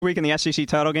Week in the SEC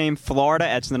title game, Florida,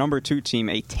 that's the number 2 team,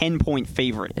 a 10-point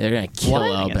favorite. They're going to kill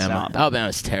Alabama.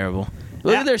 Alabama's terrible.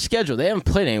 Look at their schedule. They haven't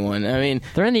played anyone. I mean,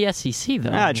 they're in the SEC,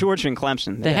 though. Georgia and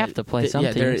Clemson. They have to play some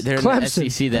teams. They're in the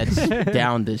SEC that's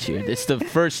down this year. It's the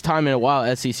first time in a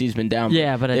while SEC's been down.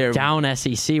 Yeah, but a down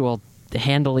SEC will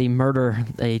handily murder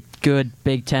a good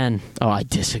Big Ten. Oh, I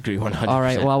disagree 100%. All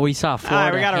right, well, we saw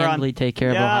Florida handily take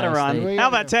care of Ohio State. How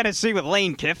about Tennessee with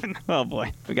Lane Kiffin? Oh,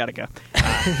 boy, we got to go.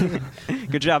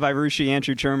 Good job by Rushi,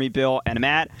 Andrew, Jeremy, Bill, and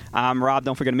Matt. I'm Rob.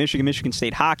 Don't forget Michigan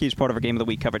State hockey is part of our Game of the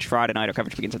Week coverage Friday night. Our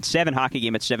coverage begins at 7, hockey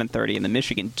game at 7:30, and the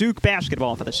Michigan-Duke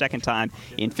basketball for the second time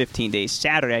in 15 days,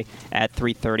 Saturday at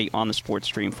 3:30 on the sports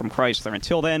stream from Chrysler.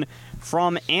 Until then,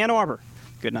 from Ann Arbor,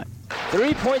 good night.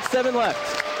 3.7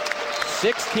 left.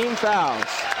 16 fouls.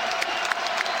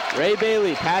 Ray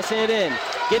Bailey passing it in.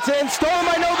 Gets it in, stolen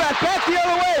by Novak. Back the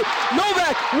other way.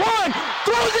 Novak,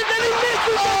 throws it, then he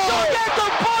misses it. At the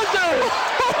buzzer.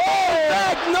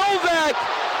 Novak.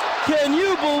 Can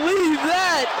you believe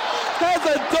that? Has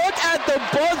a dunk at the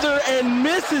buzzer and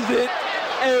misses it.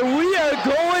 And we are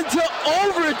going to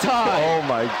overtime. Oh,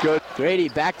 my goodness. Grady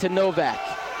back to Novak.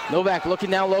 Novak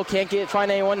looking down low, can't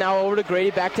find anyone. Now over to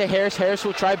Grady, back to Harris. Harris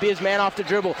will try to be his man off the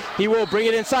dribble. He will bring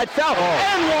it inside. Foul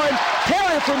and one.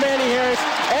 Counter for Manny Harris.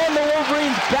 And the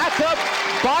Wolverines back up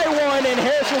by 1. And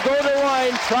Harris will go to the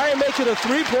line, try and make it a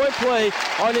 3-point play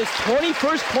on his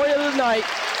 21st point of the night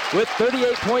with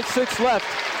 38.6 left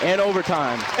and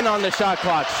overtime. And on the shot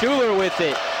clock, Schuler with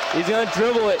it. He's going to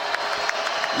dribble it.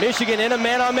 Michigan in a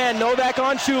man-on-man. Novak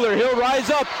on Schuler. He'll rise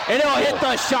up, and he'll hit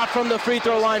the shot from the free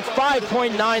throw line.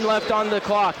 5.9 left on the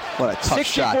clock. What a tough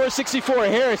shot.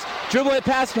 64-64. Harris dribbling it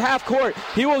past half court.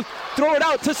 He will throw it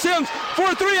out to Sims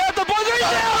for 3 at the buzzer. He's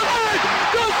down!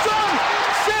 Good son!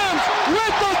 Sims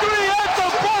with the 3 at the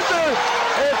buzzer.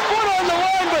 A foot on the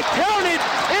line, but counted.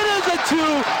 It is a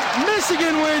 2.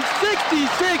 Michigan wins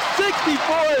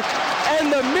 66-64, and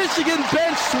the Michigan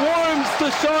bench swarms to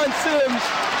Sean Sims.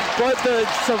 But the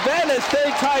Savannah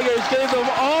State Tigers gave them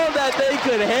all that they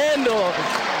could handle.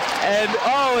 And,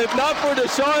 if not for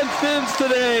Deshaun Sims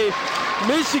today,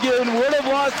 Michigan would have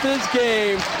lost this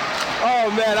game.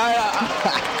 Oh, man,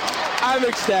 I'm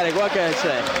ecstatic. What can I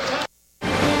say?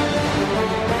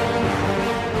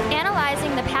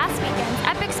 Analyzing the past weekend's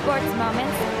epic sports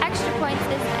moments, Extra Points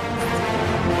is next.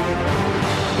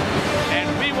 And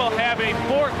we will have a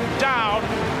 4th down.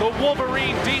 The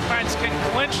Wolverine defense can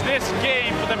clinch this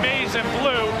game for the Maize and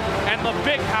Blue, and the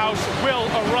big house will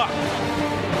erupt.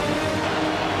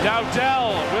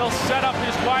 Dowdell will set up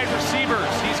his wide receivers.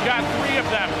 He's got 3 of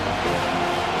them.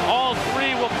 All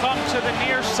 3 will come to the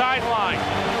near sideline.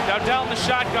 Dowdell in the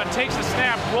shotgun, takes the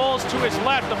snap, rolls to his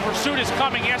left. The pursuit is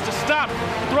coming. He has to stop,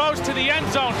 throws to the end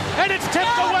zone, and it's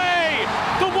tipped away.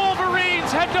 The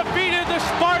Wolverines had defeated the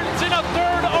Spartans in a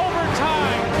 3rd overtime.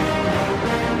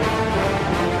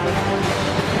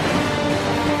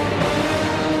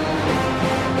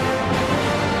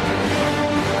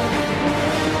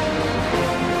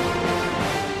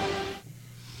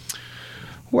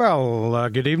 Well,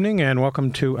 good evening and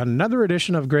welcome to another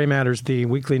edition of Gray Matters, the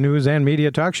weekly news and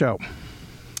media talk show.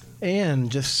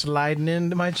 And just sliding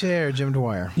into my chair, Jim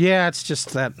Dwyer. Yeah, it's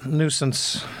just that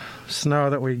nuisance snow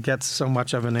that we get so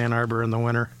much of in Ann Arbor in the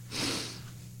winter.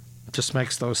 Just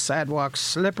makes those sidewalks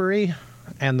slippery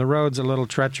and the roads a little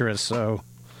treacherous, so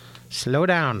slow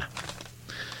down.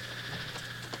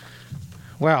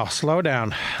 Well, slow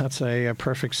down. That's a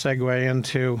perfect segue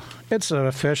into, it's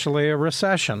officially a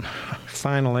recession.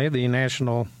 Finally, the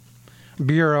National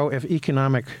Bureau of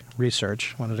Economic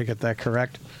Research, wanted to get that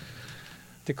correct,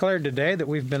 declared today that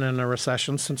we've been in a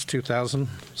recession since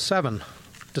 2007,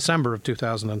 December of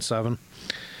 2007.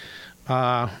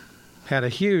 Had a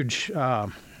huge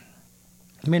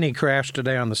mini crash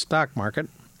today on the stock market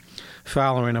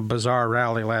following a bizarre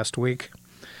rally last week.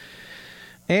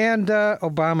 And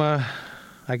Obama,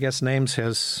 I guess, names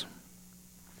his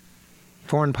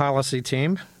foreign policy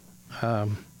team.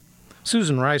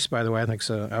 Susan Rice, by the way, I think is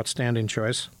an outstanding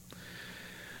choice.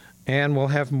 And we'll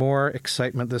have more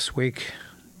excitement this week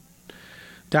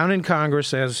down in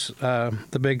Congress as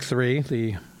the big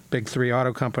three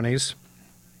auto companies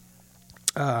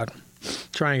try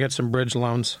and get some bridge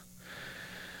loans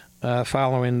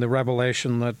following the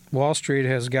revelation that Wall Street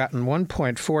has gotten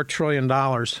 $1.4 trillion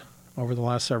over the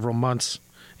last several months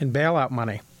in bailout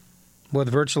money with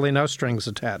virtually no strings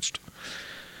attached.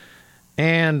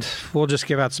 And we'll just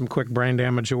give out some quick brain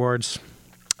damage awards.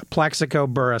 Plaxico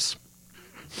Burress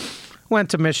went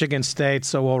to Michigan State,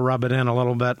 so we'll rub it in a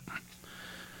little bit.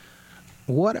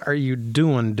 What are you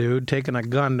doing, dude, taking a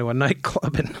gun to a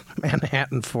nightclub in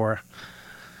Manhattan for?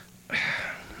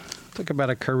 Talk about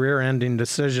a career-ending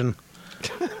decision.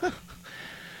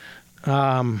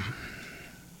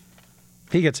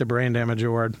 He gets a brain damage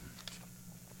award.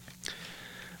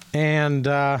 And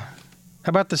how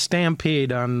about the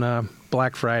Stampede on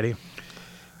Black Friday?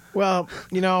 Well,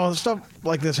 stuff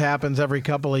like this happens every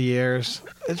couple of years.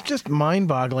 It's just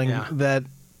mind-boggling that,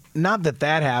 not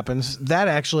that happens, that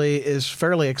actually is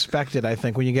fairly expected, I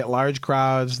think, when you get large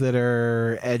crowds that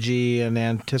are edgy and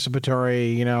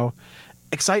anticipatory,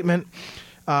 excitement.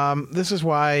 This is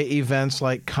why events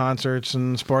like concerts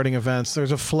and sporting events,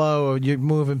 there's a flow, you're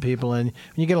moving people in,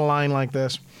 you get a line like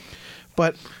this.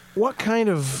 But what kind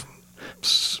of,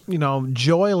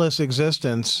 joyless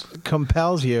existence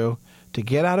compels you to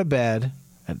get out of bed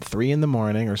at 3 a.m.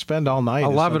 or spend all night?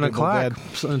 11 o'clock.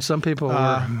 And some people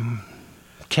were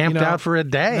camped out for a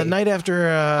day. The night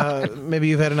after maybe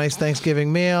you've had a nice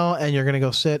Thanksgiving meal and you're going to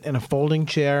go sit in a folding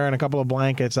chair and a couple of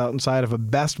blankets out inside of a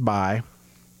Best Buy.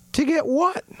 To get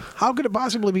what? How could it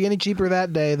possibly be any cheaper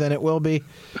that day than it will be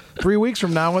 3 weeks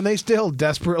from now when they still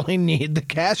desperately need the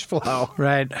cash flow?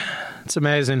 Right. It's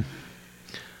amazing.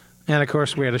 And, of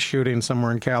course, we had a shooting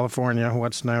somewhere in California.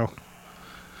 What's new?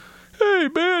 Hey,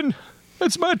 Ben,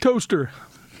 that's my toaster.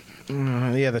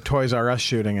 The Toys R Us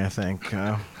shooting, I think.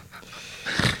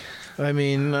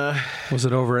 Was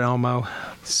it over Elmo?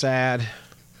 Sad.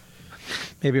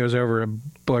 Maybe it was over a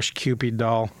Bush Cupid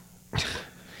doll.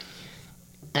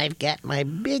 I've got my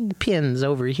big pins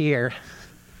over here.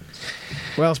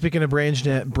 Well, speaking of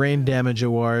brain damage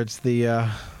awards, the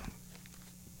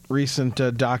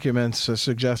recent documents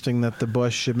suggesting that the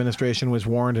Bush administration was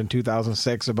warned in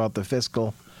 2006 about the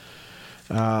fiscal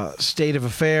state of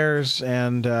affairs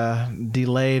and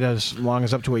delayed as long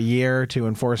as up to a year to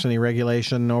enforce any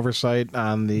regulation and oversight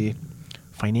on the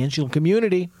financial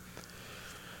community.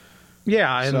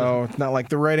 Yeah. So it's not like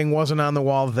the writing wasn't on the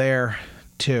wall there,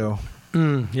 too.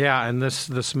 Yeah, and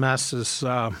this mess is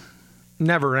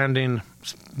never ending.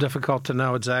 It's difficult to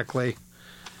know exactly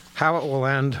how it will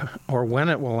end or when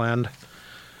it will end.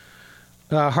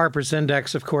 Harper's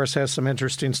Index, of course, has some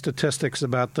interesting statistics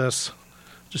about this.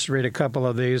 Just read a couple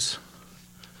of these.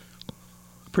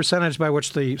 Percentage by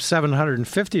which the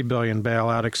 $750 billion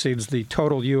bailout exceeds the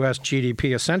total U.S.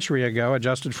 GDP a century ago,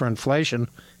 adjusted for inflation,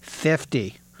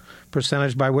 50.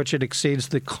 Percentage by which it exceeds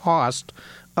the cost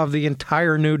of the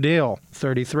entire New Deal,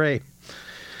 33.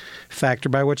 Factor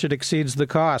by which it exceeds the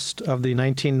cost of the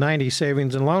 1990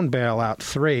 savings and loan bailout,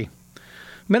 3.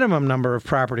 Minimum number of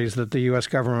properties that the U.S.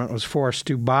 government was forced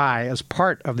to buy as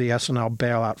part of the S&L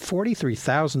bailout,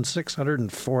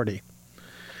 43,640.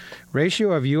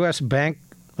 Ratio of U.S.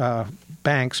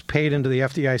 banks paid into the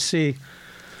FDIC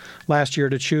last year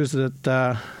to choose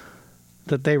that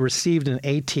they received in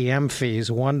ATM fees,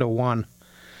 1-to-1.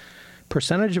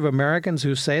 Percentage of Americans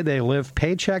who say they live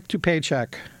paycheck to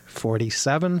paycheck,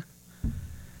 47.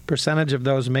 Percentage of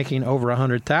those making over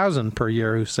 $100,000 per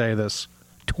year who say this,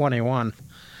 21.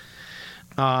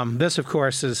 This, of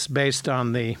course, is based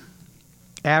on the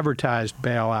advertised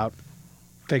bailout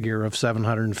figure of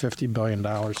 $750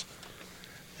 billion.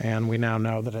 And we now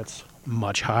know that it's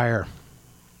much higher.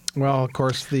 Well, of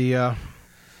course, the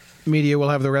media will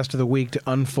have the rest of the week to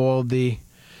unfold the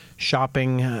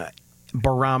shopping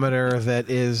barometer that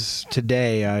is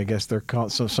today. I guess they're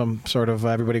called some sort of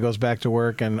everybody goes back to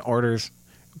work and orders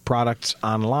products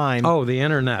online. Oh, the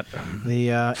internet.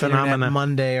 The phenomenon. Internet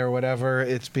Monday or whatever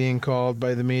it's being called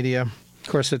by the media. Of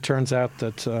course, it turns out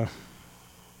that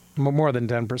more than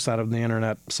 10% of the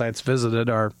internet sites visited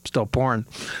are still porn.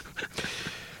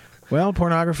 Well,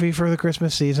 pornography for the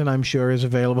Christmas season, I'm sure, is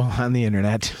available on the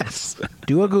internet.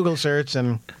 Do a Google search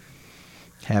and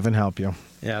heaven help you.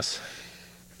 Yes.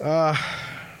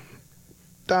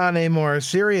 On a more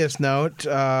serious note,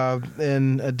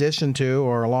 in addition to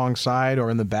or alongside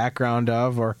or in the background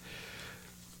of or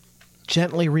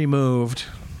gently removed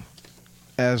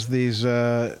as these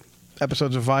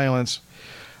episodes of violence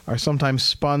are sometimes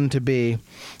spun to be,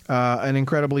 an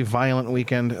incredibly violent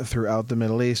weekend throughout the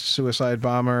Middle East. Suicide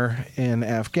bomber in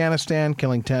Afghanistan,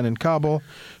 killing 10 in Kabul.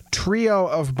 Trio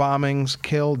of bombings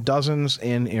killed dozens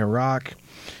in Iraq.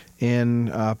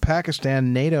 In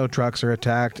Pakistan, NATO trucks are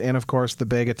attacked, and, of course, the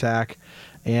big attack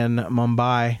in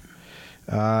Mumbai.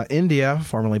 India,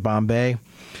 formerly Bombay.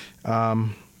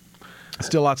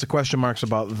 Still lots of question marks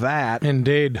about that.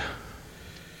 Indeed.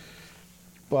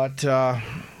 But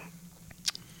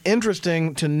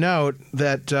interesting to note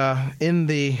that in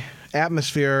the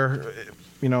atmosphere,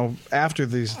 after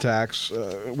these attacks,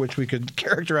 which we could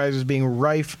characterize as being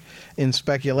rife in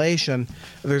speculation,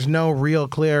 there's no real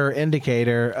clear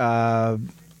indicator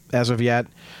as of yet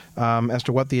as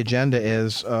to what the agenda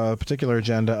is, particular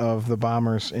agenda of the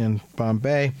bombers in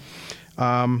Bombay.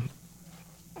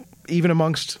 Even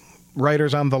amongst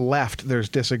writers on the left, there's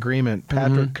disagreement.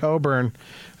 Patrick Coburn,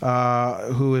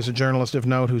 who is a journalist of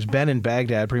note who's been in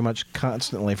Baghdad pretty much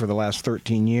constantly for the last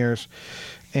 13 years,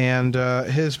 and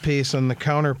his piece on the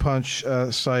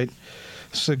Counterpunch site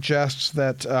suggests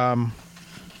that,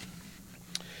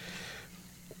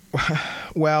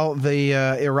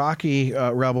 the Iraqi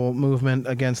rebel movement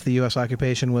against the U.S.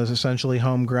 occupation was essentially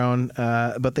homegrown,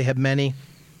 but they had many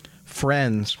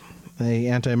friends. The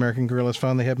anti-American guerrillas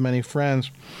found they had many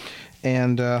friends.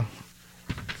 And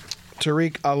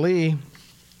Tariq Ali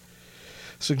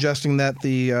suggesting that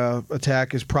the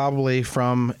attack is probably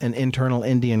from an internal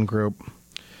Indian group.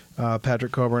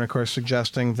 Patrick Coburn, of course,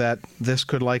 suggesting that this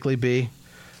could likely be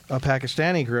a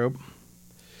Pakistani group.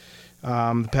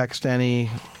 The Pakistani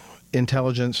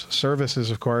intelligence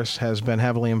services, of course, has been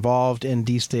heavily involved in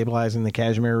destabilizing the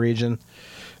Kashmir region.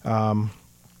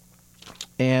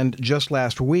 And just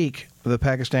last week, the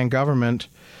Pakistan government,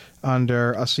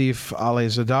 under Asif Ali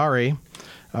Zardari,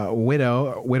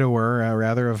 widower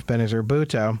of Benazir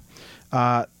Bhutto,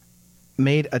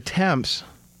 made attempts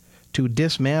to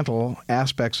dismantle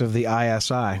aspects of the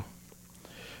ISI.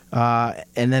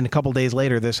 And then a couple days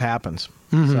later, this happens.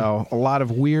 Mm-hmm. So a lot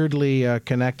of weirdly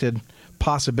connected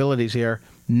possibilities here.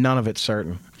 None of it's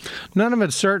certain. None of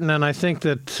it's certain, and I think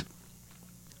that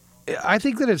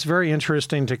it's very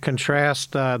interesting to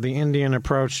contrast the Indian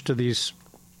approach to these,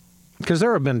 because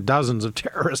there have been dozens of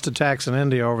terrorist attacks in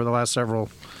India over the last several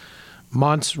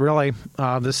months, really.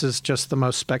 This is just the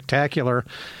most spectacular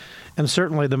and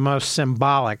certainly the most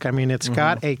symbolic. I mean, it's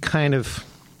got a kind of,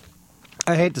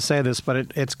 I hate to say this,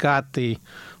 but it's got the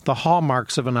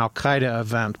hallmarks of an Al-Qaeda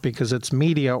event because it's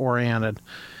media-oriented.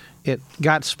 It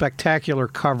got spectacular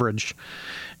coverage.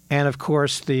 And, of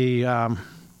course, the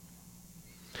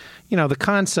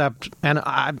concept, and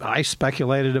I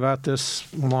speculated about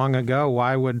this long ago,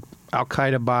 why would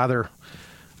Al-Qaeda bother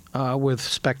with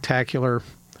spectacular,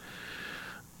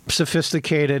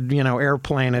 sophisticated,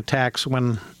 airplane attacks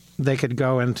when they could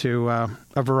go into a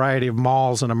variety of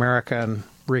malls in America and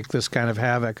wreak this kind of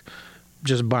havoc,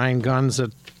 just buying guns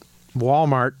at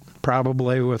Walmart,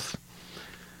 probably with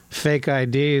fake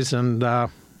IDs and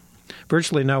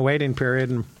virtually no waiting period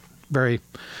and very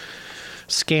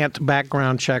scant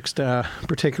background checks,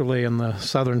 particularly in the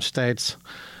southern states.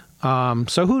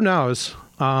 So who knows?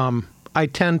 I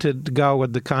tend to go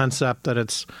with the concept that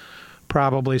it's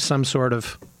probably some sort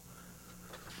of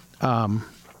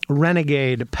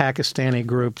renegade Pakistani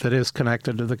group that is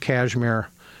connected to the Kashmir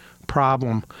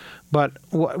problem. But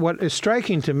what is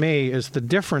striking to me is the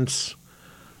difference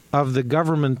of the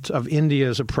government of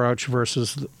India's approach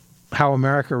versus how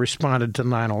America responded to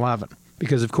 9/11.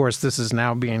 Because, of course, this is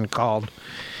now being called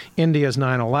India's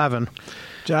 9/11.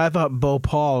 I thought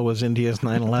Bhopal was India's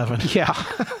 9/11. Yeah.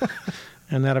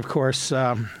 And that, of course,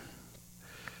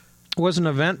 was an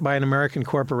event by an American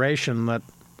corporation that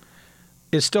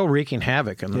is still wreaking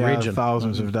havoc in the region.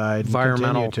 Thousands have died.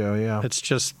 Environmental. Yeah. It's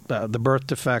just the birth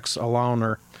defects alone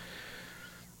are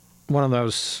one of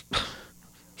those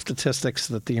statistics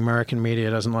that the American media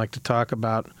doesn't like to talk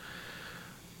about.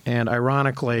 And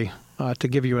ironically, to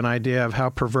give you an idea of how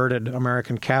perverted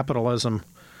American capitalism,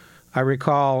 I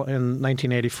recall in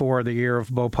 1984, the year of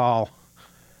Bhopal,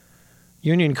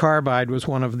 Union Carbide was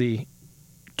one of the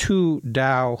 2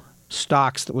 Dow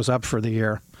stocks that was up for the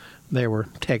year. They were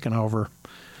taken over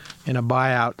in a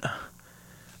buyout.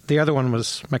 The other one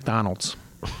was McDonald's.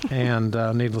 And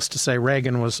needless to say,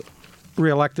 Reagan was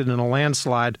reelected in a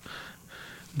landslide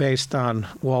based on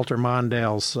Walter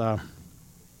Mondale's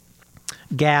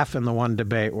gaffe in the one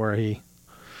debate where he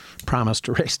promised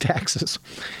to raise taxes.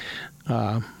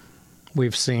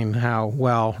 We've seen how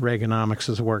well Reaganomics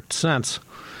has worked since.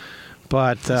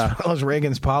 But as well as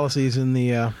Reagan's policies in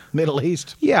the Middle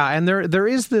East. Yeah, and there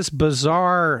is this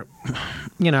bizarre,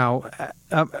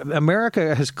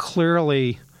 America has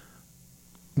clearly,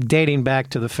 dating back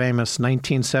to the famous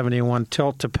 1971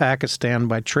 tilt to Pakistan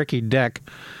by Tricky Dick.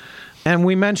 And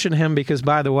we mention him because,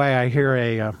 by the way, I hear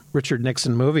a Richard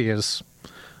Nixon movie is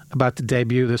about to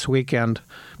debut this weekend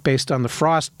based on the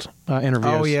Frost interviews.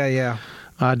 Oh, yeah.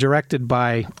 Directed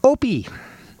by Opie,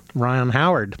 Ron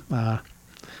Howard.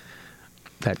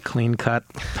 That clean-cut,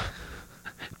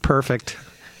 perfect.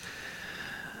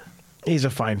 He's a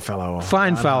fine fellow.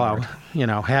 Fine fellow.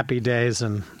 Happy Days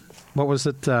and what was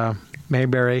it?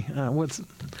 Mayberry.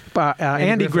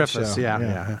 Andy Griffiths.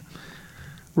 Yeah.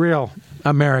 Real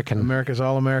American. America's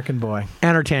all-American boy.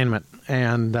 Entertainment.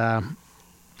 And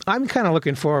I'm kind of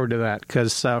looking forward to that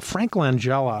because Frank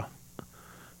Langella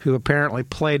who apparently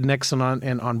played Nixon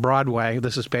on Broadway.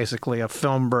 This is basically a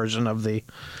film version of the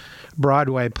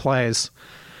Broadway plays,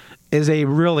 is a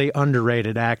really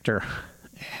underrated actor.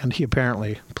 And he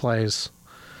apparently plays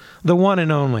the one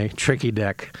and only Tricky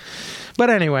Dick. But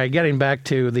anyway, getting back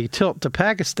to the tilt to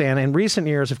Pakistan, in recent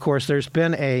years, of course, there's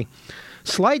been a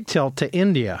slight tilt to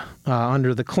India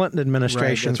under the Clinton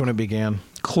administration. Right, that's when it began.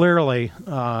 Clearly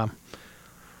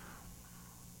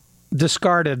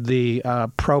discarded the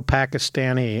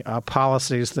pro-Pakistani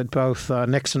policies that both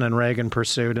Nixon and Reagan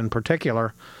pursued. In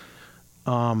particular,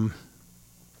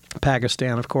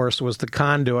 Pakistan, of course, was the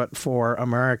conduit for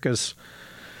America's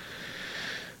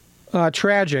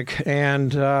tragic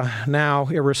and now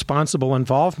irresponsible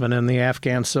involvement in the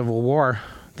Afghan Civil War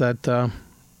that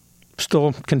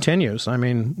still continues. I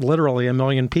mean, literally 1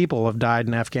 million people have died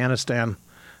in Afghanistan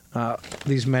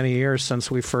these many years since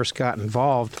we first got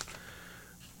involved.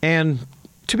 And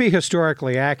to be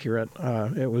historically accurate,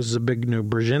 it was Zbigniew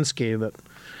Brzezinski that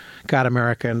got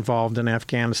America involved in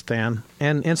Afghanistan.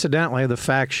 And incidentally, the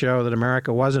facts show that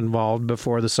America was involved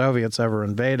before the Soviets ever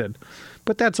invaded.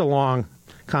 But that's a long,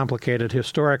 complicated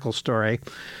historical story.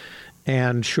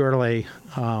 And surely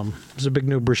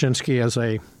Zbigniew Brzezinski, as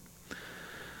a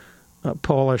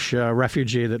Polish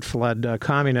refugee that fled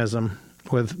communism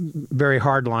with very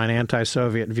hardline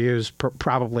anti-Soviet views,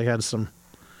 probably had some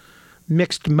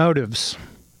mixed motives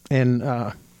in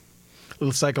a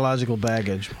little psychological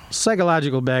baggage.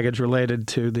 Psychological baggage related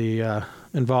to the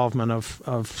involvement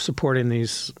of supporting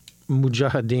these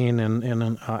mujahideen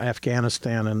in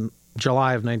Afghanistan in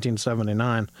July of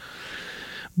 1979.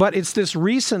 But it's this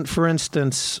recent, for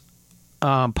instance,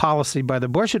 policy by the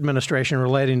Bush administration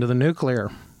relating to the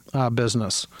nuclear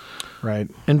business, right,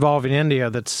 involving India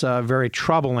that's very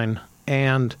troubling.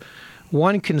 And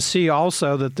one can see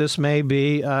also that this may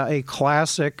be a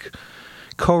classic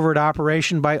covert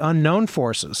operation by unknown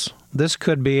forces. This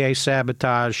could be a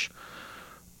sabotage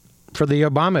for the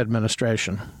Obama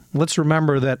administration. Let's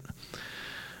remember that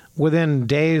within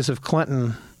days of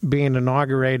Clinton being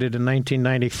inaugurated in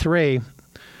 1993,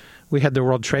 we had the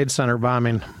World Trade Center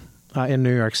bombing in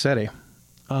New York City,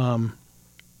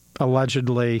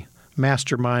 allegedly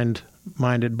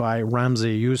minded by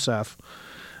Ramzi Yousef.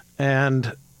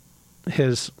 And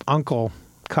his uncle,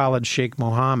 Khalid Sheikh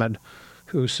Mohammed,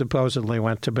 who supposedly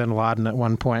went to bin Laden at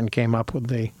one point and came up with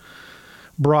the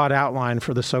broad outline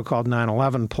for the so-called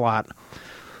 9/11 plot.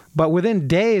 But within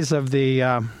days of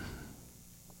the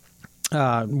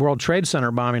World Trade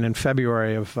Center bombing in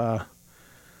February of,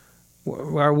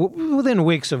 within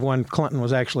weeks of when Clinton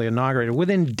was actually inaugurated,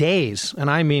 within days, and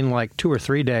I mean like 2 or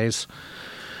 3 days,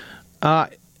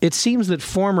 it seems that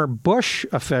former Bush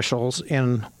officials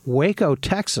in Waco,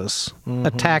 Texas,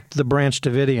 attacked the Branch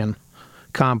Davidian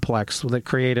complex that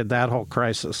created that whole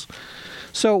crisis.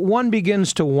 So one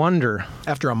begins to wonder,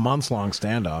 after a months-long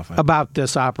standoff, about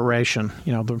this operation.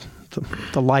 You know,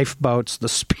 the lifeboats, the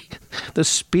speed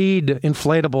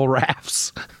inflatable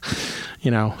rafts.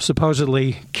 You know,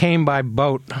 supposedly came by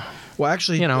boat. Well,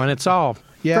 actually, you know, and it's all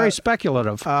very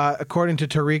speculative. According to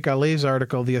Tariq Ali's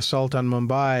article, "The Assault on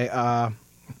Mumbai,"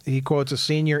 he quotes a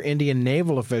senior Indian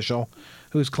naval official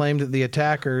who's claimed that the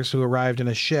attackers who arrived in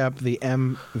a ship, the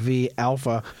MV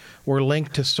Alpha, were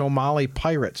linked to Somali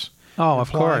pirates. Oh,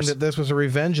 of course. That this was a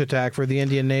revenge attack for the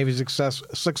Indian Navy's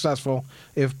successful,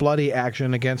 if bloody,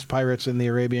 action against pirates in the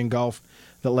Arabian Gulf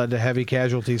that led to heavy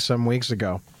casualties some weeks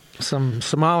ago. Some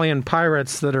Somalian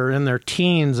pirates that are in their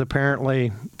teens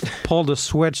apparently pulled a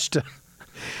switch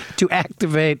to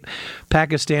activate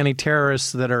Pakistani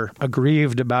terrorists that are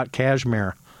aggrieved about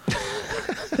Kashmir.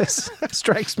 This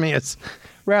strikes me as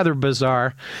rather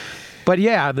bizarre. But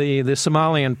yeah, the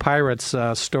Somalian pirates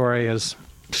story is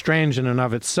strange in and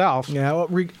of itself. Yeah, well,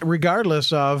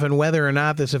 regardless of and whether or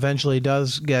not this eventually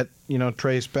does get,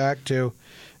 traced back to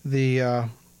the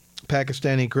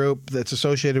Pakistani group that's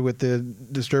associated with the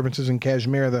disturbances in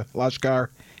Kashmir, the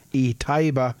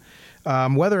Lashkar-e-Taiba,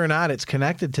 whether or not it's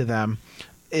connected to them,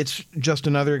 it's just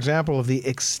another example of the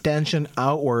extension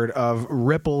outward of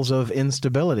ripples of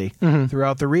instability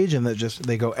throughout the region that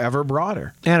they go ever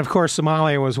broader. And, of course,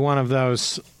 Somalia was one of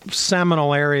those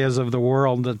seminal areas of the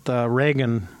world that the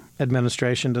Reagan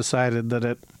administration decided that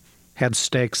it had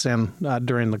stakes in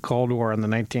during the Cold War in the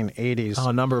 1980s. Oh,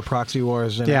 a number of proxy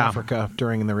wars in Africa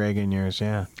during the Reagan years,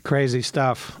 yeah. Crazy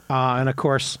stuff. And, of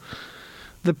course,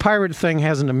 the pirate thing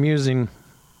has an amusing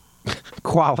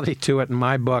quality to it in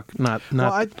my book. Well,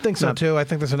 I think so too. I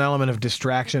think there's an element of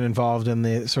distraction involved in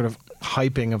the sort of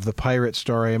hyping of the pirate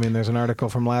story. I mean, there's an article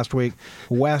from last week,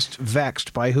 West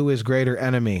vexed by who is greater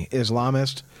enemy,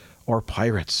 Islamist or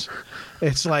pirates?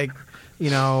 It's like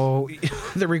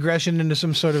the regression into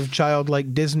some sort of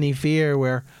childlike Disney fear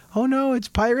where, oh no, it's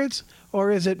pirates,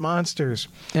 or is it monsters?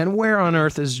 And where on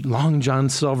earth is Long John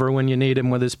Silver when you need him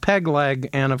with his peg leg?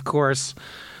 And of course,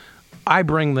 I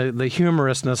bring the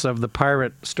humorousness of the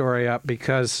pirate story up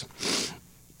because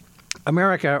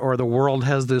America or the world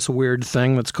has this weird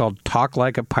thing that's called Talk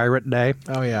Like a Pirate Day.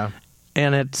 Oh, yeah.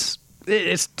 And it's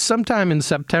sometime in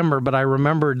September, but I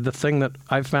remembered the thing that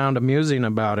I found amusing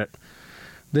about it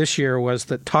this year was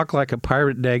that Talk Like a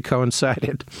Pirate Day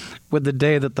coincided with the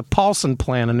day that the Paulson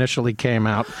Plan initially came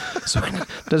out. So I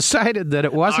decided that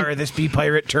it wasn't... Are this be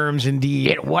pirate terms indeed?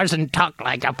 It wasn't Talk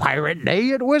Like a Pirate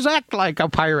Day, it was Act Like a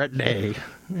Pirate Day.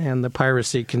 And the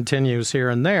piracy continues here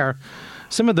and there.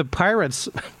 Some of the pirates,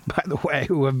 by the way,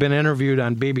 who have been interviewed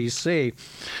on BBC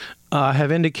have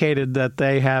indicated that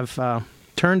they have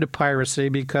turned to piracy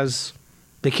because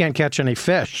they can't catch any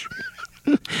fish.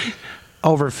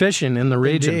 Overfishing in the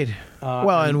region. Indeed.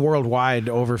 And worldwide,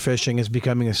 overfishing is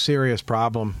becoming a serious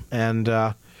problem. And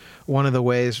one of the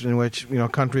ways in which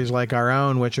countries like our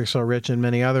own, which are so rich in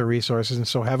many other resources and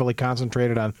so heavily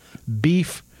concentrated on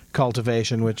beef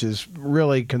cultivation, which is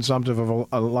really consumptive of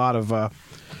a lot of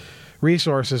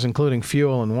resources, including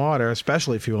fuel and water,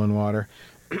 especially fuel and water.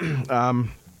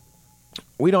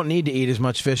 We don't need to eat as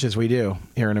much fish as we do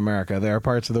here in America. There are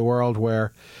parts of the world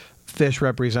where fish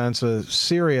represents a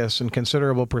serious and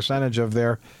considerable percentage of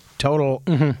their total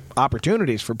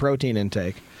opportunities for protein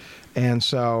intake. And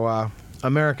so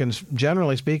Americans,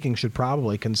 generally speaking, should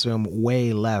probably consume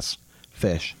way less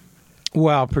fish.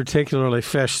 Well, particularly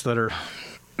fish that are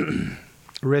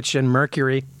rich in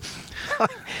mercury.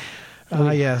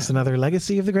 Yes, another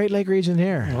legacy of the Great Lake region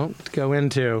here. Well, to go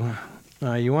into,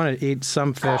 you want to eat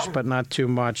some fish, but not too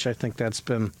much. I think that's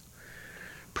been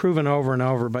proven over and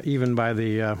over, but even by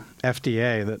the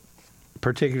FDA, that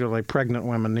particularly pregnant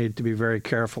women need to be very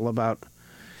careful about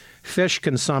fish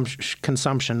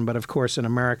consumption. But of course, in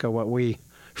America, what we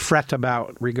fret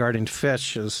about regarding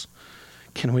fish is,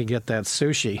 can we get that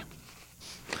sushi?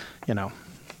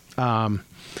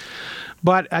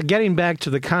 But getting back to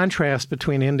the contrast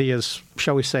between India's,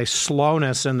 shall we say,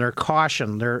 slowness and their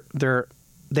caution,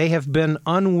 they have been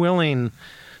unwilling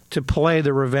to play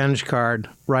the revenge card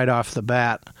right off the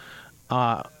bat,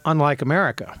 unlike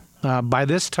America. By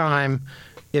this time,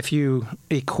 if you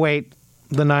equate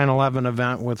the 9/11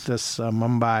 event with this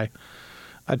Mumbai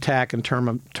attack in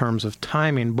terms of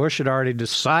timing, Bush had already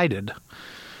decided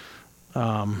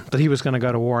that he was going to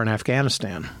go to war in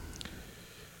Afghanistan.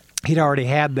 He'd already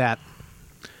had that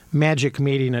magic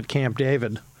meeting at Camp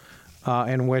David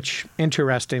in which,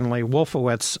 interestingly,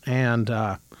 Wolfowitz and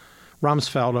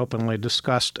Rumsfeld openly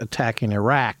discussed attacking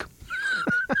Iraq.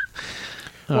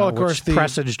 Well, of course,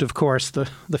 presaged, of course, the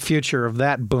future of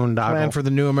that boondoggle. Plan for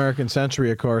the new American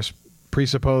century, of course,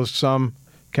 presupposed some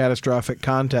catastrophic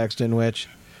context in which,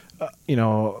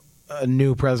 a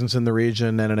new presence in the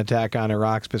region and an attack on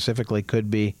Iraq specifically could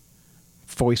be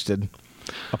foisted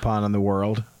upon the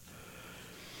world.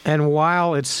 And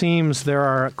while it seems there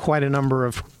are quite a number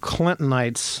of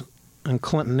Clintonites and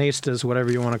Clintonistas,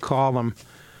 whatever you want to call them,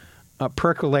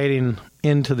 percolating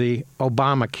into the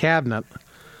Obama cabinet,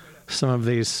 some of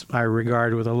these I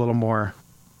regard with a little more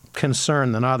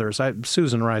concern than others.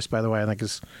 Susan Rice, by the way, I think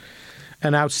is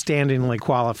an outstandingly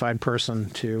qualified person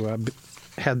to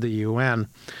head the UN.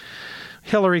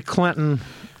 Hillary Clinton,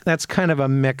 that's kind of a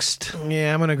mixed...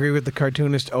 Yeah, I'm going to agree with the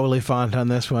cartoonist Oliphant on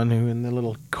this one, who in the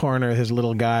little corner, his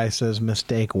little guy says,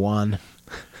 mistake one.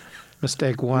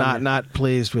 Mistake one. Not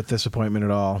pleased with this appointment at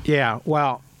all. Yeah,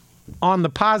 well, on the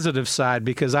positive side,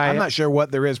 because I'm not sure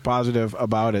what there is positive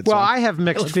about it. Well, so I have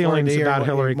mixed feelings about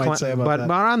Hillary Clinton, but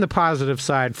on the positive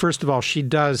side, first of all, she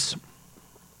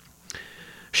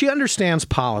understands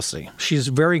policy. She's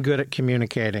very good at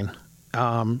communicating.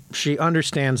 She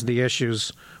understands the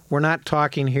issues. We're not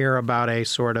talking here about a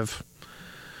sort of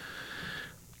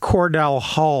Cordell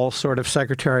Hull sort of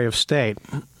Secretary of State.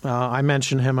 I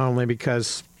mention him only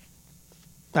because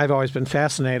I've always been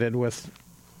fascinated with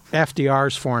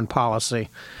FDR's foreign policy.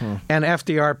 And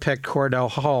FDR picked Cordell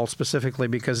Hull specifically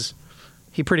because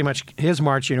he pretty much, his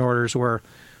marching orders were,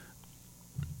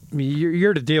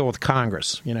 you're to deal with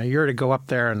Congress. You're to go up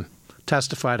there and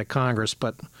testify to Congress,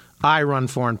 but I run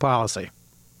foreign policy.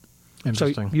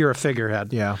 Interesting. So you're a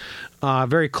figurehead. Yeah.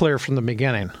 Very clear from the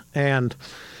beginning. And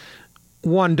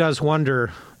one does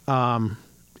wonder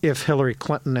if Hillary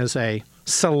Clinton is a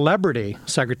celebrity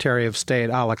Secretary of State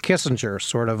a la Kissinger,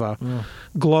 sort of a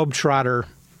globetrotter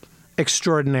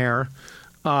extraordinaire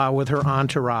with her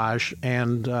entourage,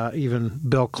 and even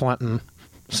Bill Clinton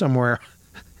somewhere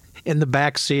in the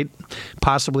back seat,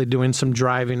 possibly doing some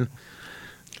driving.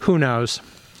 Who knows?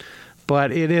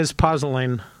 But it is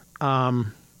puzzling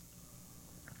and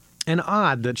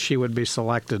odd that she would be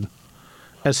selected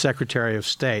as Secretary of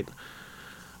State.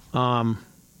 I'll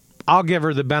give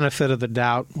her the benefit of the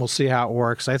doubt. We'll see how it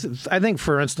works. I think,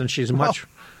 for instance, she's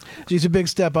a big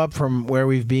step up from where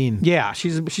we've been. Yeah,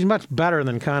 she's much better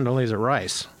than Condoleezza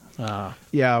Rice.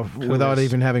 Without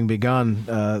even having begun,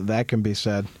 that can be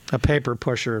said. A paper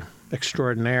pusher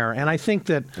extraordinaire. And I think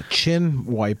that... A chin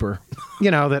wiper.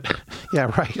 Yeah,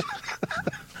 right.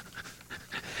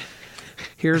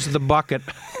 Here's the bucket.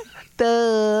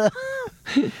 Duh.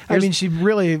 I mean, she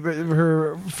really,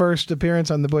 her first appearance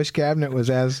on the Bush cabinet was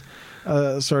as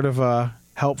sort of a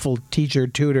helpful teacher,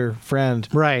 tutor, friend.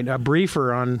 Right, a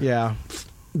briefer on... Yeah.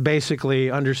 Basically,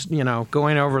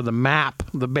 going over the map,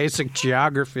 the basic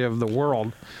geography of the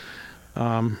world.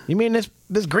 You mean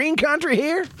this green country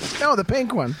here? No, the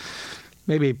pink one.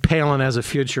 Maybe Palin has a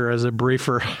future as a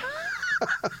briefer.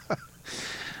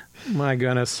 My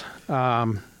goodness.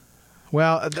 Well,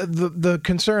 the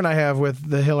concern I have with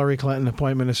the Hillary Clinton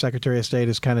appointment as Secretary of State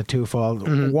is kind of twofold.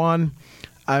 Mm-hmm. One,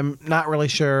 I'm not really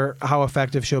sure how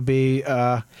effective she'll be,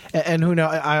 and who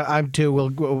knows? I'm too. We'll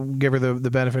give her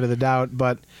the benefit of the doubt,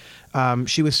 but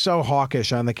she was so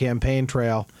hawkish on the campaign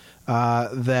trail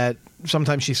that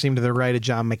sometimes she seemed to the right of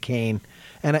John McCain,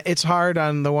 and it's hard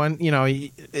on the one.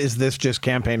 Is this just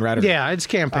campaign rhetoric? Yeah, it's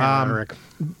campaign rhetoric.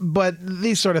 But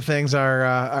these sort of things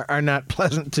are not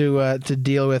pleasant to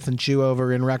deal with and chew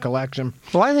over in recollection.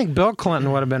 Well, I think Bill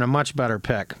Clinton would have been a much better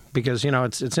pick because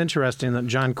it's interesting that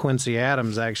John Quincy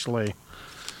Adams actually,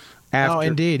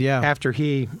 after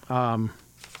he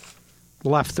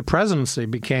left the presidency,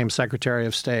 became Secretary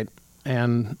of State,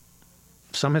 and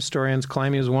some historians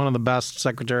claim he was one of the best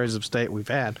secretaries of state we've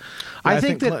had. Yeah, I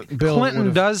think that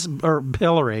Clinton does, or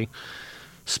Hillary.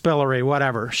 Spillery,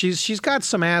 whatever. She's got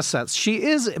some assets. She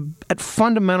is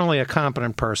fundamentally a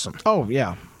competent person. Oh,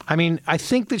 yeah. I mean, I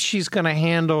think that she's going to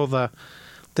handle the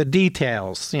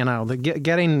details,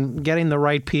 getting the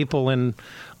right people in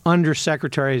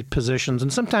undersecretary positions,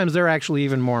 and sometimes they're actually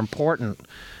even more important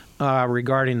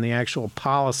regarding the actual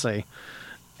policy.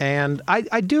 And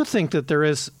I do think that there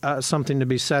is something to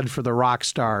be said for the rock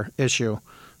star issue,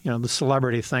 the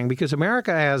celebrity thing, because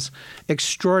America has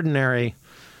extraordinary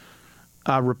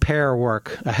repair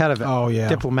work ahead of it. Oh, yeah.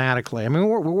 Diplomatically. I mean,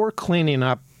 we're cleaning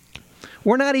up.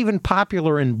 We're not even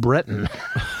popular in Britain.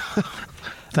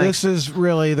 This is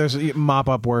really, there's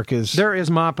mop-up work. There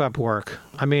is mop-up work.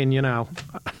 I mean,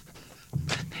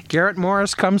 Garrett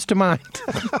Morris comes to mind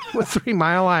with 3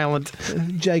 Mile Island.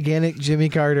 Gigantic Jimmy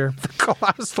Carter. The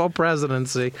colossal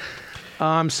presidency.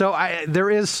 So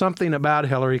there is something about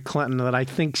Hillary Clinton that I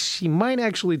think she might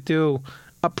actually do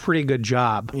a pretty good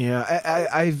job. Yeah,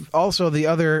 I've also, the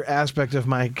other aspect of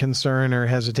my concern or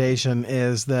hesitation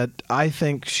is that I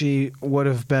think she would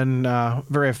have been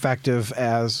very effective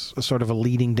as a sort of a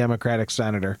leading Democratic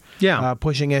senator. Yeah.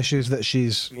 Pushing issues that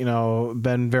she's,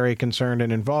 been very concerned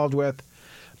and involved with.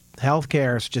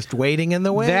 Healthcare is just waiting in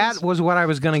the wings. That was what I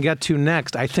was going to get to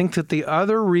next. I think that the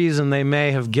other reason they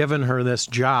may have given her this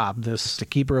job, to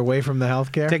keep her away from the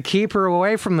healthcare? To keep her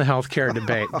away from the healthcare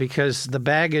debate, because the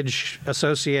baggage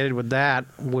associated with that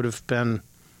would have been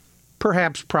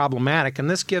perhaps problematic. And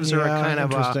this gives her a kind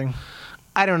of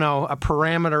a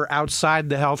parameter outside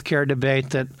the healthcare debate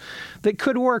that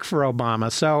could work for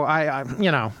Obama. So I'm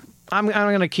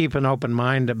going to keep an open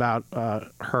mind about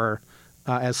her.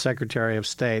 As Secretary of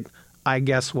State. I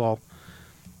guess we'll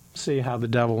see how the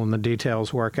devil and the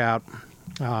details work out.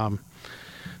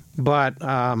 But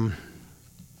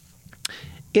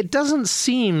it doesn't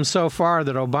seem so far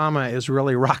that Obama is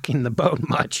really rocking the boat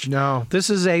much. No. This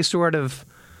is a sort of...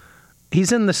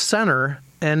 He's in the center,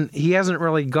 and he hasn't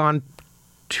really gone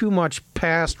too much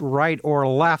past right or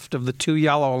left of the 2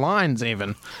 yellow lines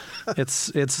even.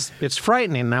 It's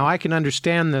frightening. Now, I can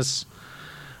understand this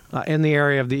in the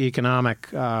area of the economic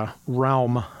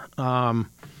realm.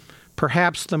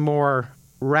 Perhaps the more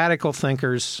radical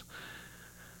thinkers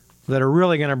that are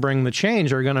really going to bring the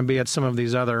change are going to be at some of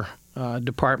these other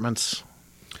departments.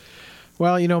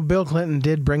 Well, Bill Clinton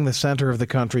did bring the center of the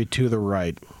country to the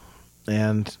right.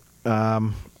 And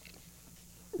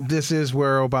this is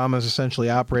where Obama's essentially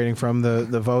operating from.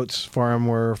 The votes for him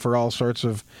were for all sorts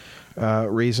of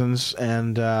reasons.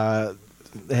 And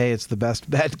hey, it's the best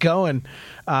bet going,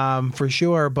 for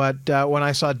sure. But when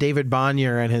I saw David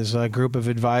Bonnier and his group of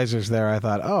advisors there, I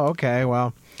thought, oh, okay,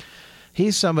 well,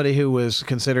 he's somebody who was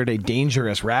considered a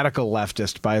dangerous radical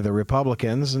leftist by the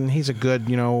Republicans, and he's a good,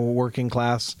 working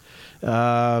class,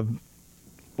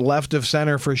 left of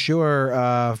center for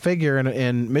sure figure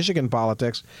in Michigan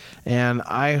politics. And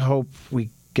I hope we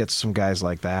gets some guys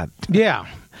like that. Yeah.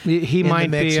 He In the might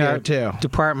mix be a here, too.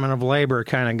 Department of Labor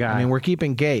kind of guy. I mean, we're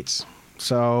keeping Gates,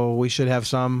 so we should have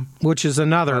some. Which is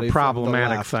another Somebody from the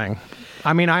problematic left. thing.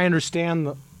 I mean, I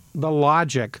understand the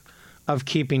logic of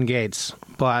keeping Gates,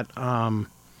 but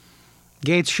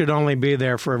Gates should only be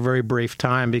there for a very brief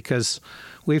time because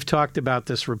we've talked about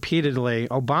this repeatedly.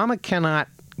 Obama cannot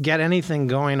get anything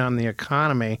going on the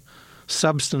economy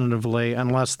substantively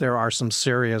unless there are some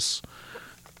serious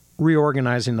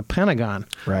reorganizing the Pentagon.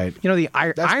 Right. You know, the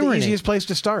That's irony, the easiest place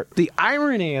to start. The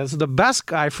irony is the best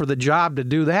guy for the job to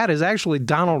do that is actually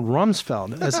Donald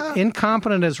Rumsfeld. As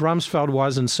incompetent as Rumsfeld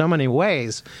was in so many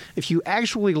ways, if you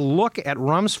actually look at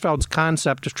Rumsfeld's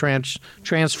concept of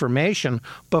transformation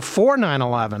before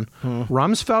 9/11,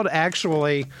 Rumsfeld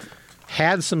actually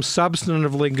had some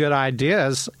substantively good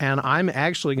ideas, and I'm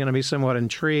actually going to be somewhat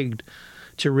intrigued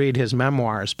to read his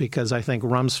memoirs because I think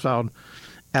Rumsfeld,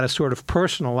 at a sort of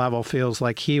personal level, feels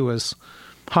like he was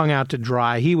hung out to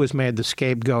dry. He was made the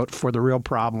scapegoat for the real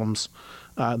problems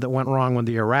that went wrong with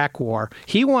the Iraq War.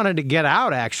 He wanted to get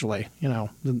out, actually. You know,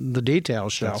 the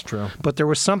details show. That's true. But there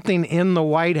was something in the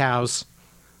White House,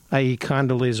 i.e.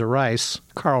 Condoleezza Rice,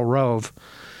 Karl Rove,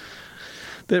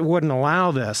 that wouldn't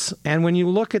allow this. And when you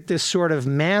look at this sort of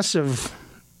massive,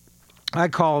 I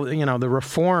call, the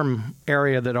reform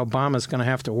area that Obama's going to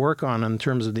have to work on in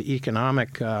terms of the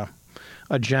economic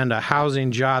agenda,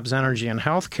 housing, jobs, energy, and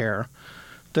healthcare,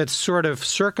 that's sort of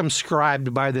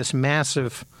circumscribed by this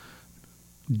massive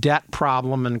debt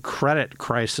problem and credit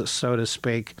crisis, so to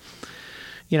speak.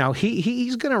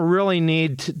 He's going to really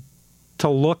need to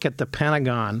look at the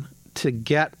Pentagon to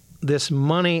get this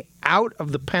money out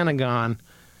of the Pentagon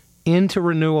into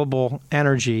renewable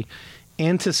energy,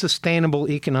 into sustainable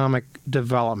economic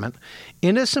development,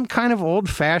 into some kind of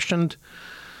old-fashioned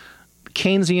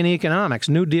Keynesian economics,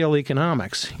 New Deal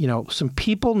economics. Some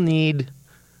people need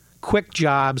quick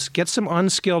jobs. Get some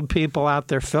unskilled people out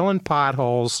there filling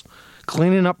potholes,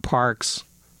 cleaning up parks,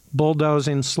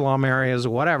 bulldozing slum areas,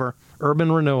 whatever,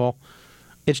 urban renewal.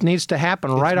 It needs to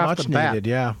happen right off the bat. Needed,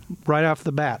 yeah. Right off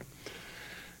the bat.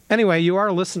 Anyway, you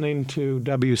are listening to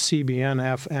WCBN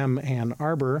FM Ann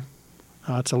Arbor.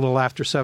 It's a little after 7